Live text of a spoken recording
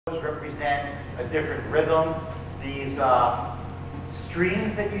represent a different rhythm. These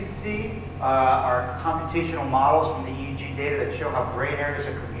streams that you see are computational models from the EEG data that show how brain areas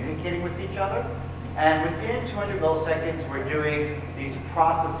are communicating with each other. And within 200 milliseconds, we're doing these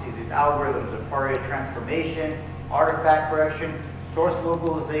processes, these algorithms of Fourier transformation, artifact correction, source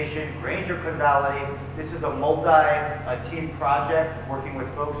localization, Granger causality. This is a multi-team project working with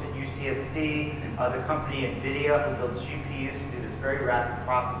folks at UCSD, the company NVIDIA, who builds GPUs to do this very rapid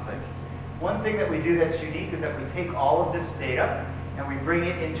processing. One thing that we do that's unique is that we take all of this data and we bring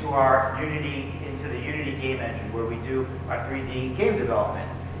it into the Unity game engine, where we do our 3D game development.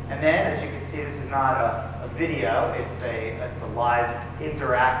 And then, as you can see, this is not a video, it's a live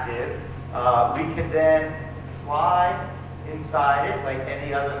interactive. We can then fly inside it like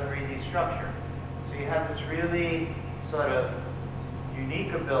any other 3D structure. So you have this really sort of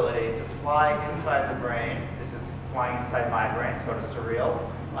unique ability to fly inside the brain. This is flying inside my brain, sort of surreal.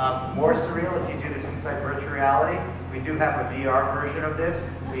 More surreal if you do this inside virtual reality. We do have a VR version of this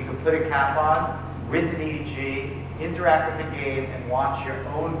where you can put a cap on with an EEG, interact with the game, and watch your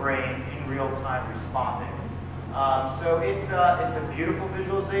own brain in real time responding. So it's a beautiful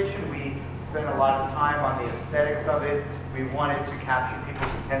visualization. We spent a lot of time on the aesthetics of it. We wanted to capture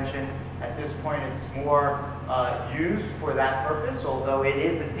people's attention. At this point, it's more used for that purpose, although it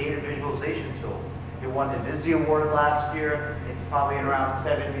is a data visualization tool. It won the Vizzy Award last year. It's probably in around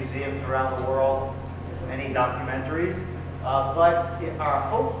 7 museums around the world, many documentaries. But our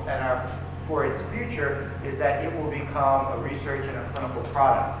hope and for its future is that it will become a research and a clinical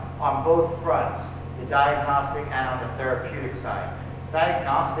product on both fronts, the diagnostic and on the therapeutic side.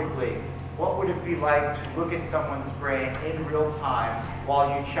 Diagnostically, what would it be like to look at someone's brain in real time while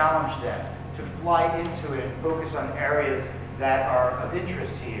you challenge them, to fly into it and focus on areas that are of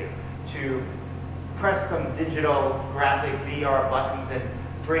interest to you, to press some digital graphic VR buttons and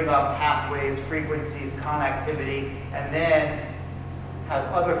bring up pathways, frequencies, connectivity, and then have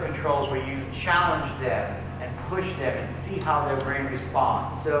other controls where you challenge them and push them and see how their brain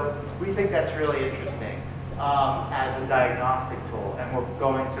responds. So we think that's really interesting as a diagnostic tool, and we're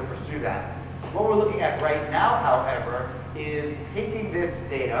going to pursue that. What we're looking at right now, however, is taking this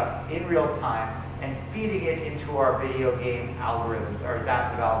data in real time and feeding it into our video game algorithms, our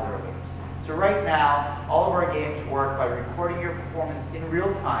adaptive algorithms. So right now, all of our games work by recording your performance in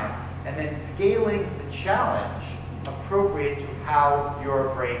real time and then scaling the challenge appropriate to how your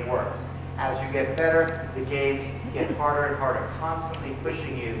brain works. As you get better, the games get harder and harder, constantly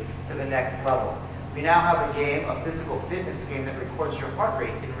pushing you to the next level. We now have a game, a physical fitness game that records your heart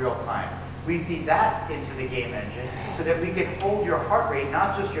rate in real time. We feed that into the game engine so that we can hold your heart rate,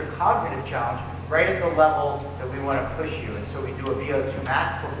 not just your cognitive challenge, right at the level that we want to push you. And so we do a VO2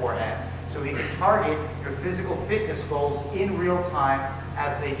 max beforehand, so we can target your physical fitness goals in real time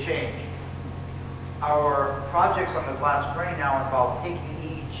as they change. Our projects on the glass brain now involve taking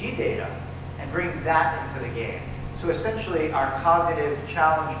EEG data and bringing that into the game. So essentially, our cognitive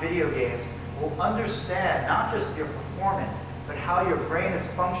challenge video games will understand not just your performance, but how your brain is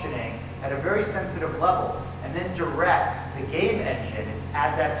functioning at a very sensitive level, and then direct the game engine, its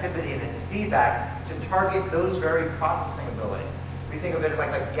adaptivity and its feedback to target those very processing abilities. We think of it like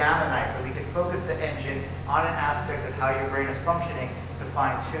a gamma knife, where we can focus the engine on an aspect of how your brain is functioning to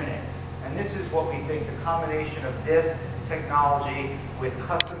fine-tune it. And this is what we think the combination of this technology with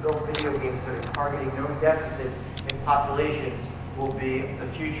custom-built video games that are targeting known deficits in populations will be the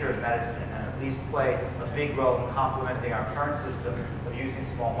future of medicine, and at least play a big role in complementing our current system of using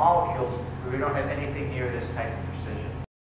small molecules where we don't have anything near this type of precision.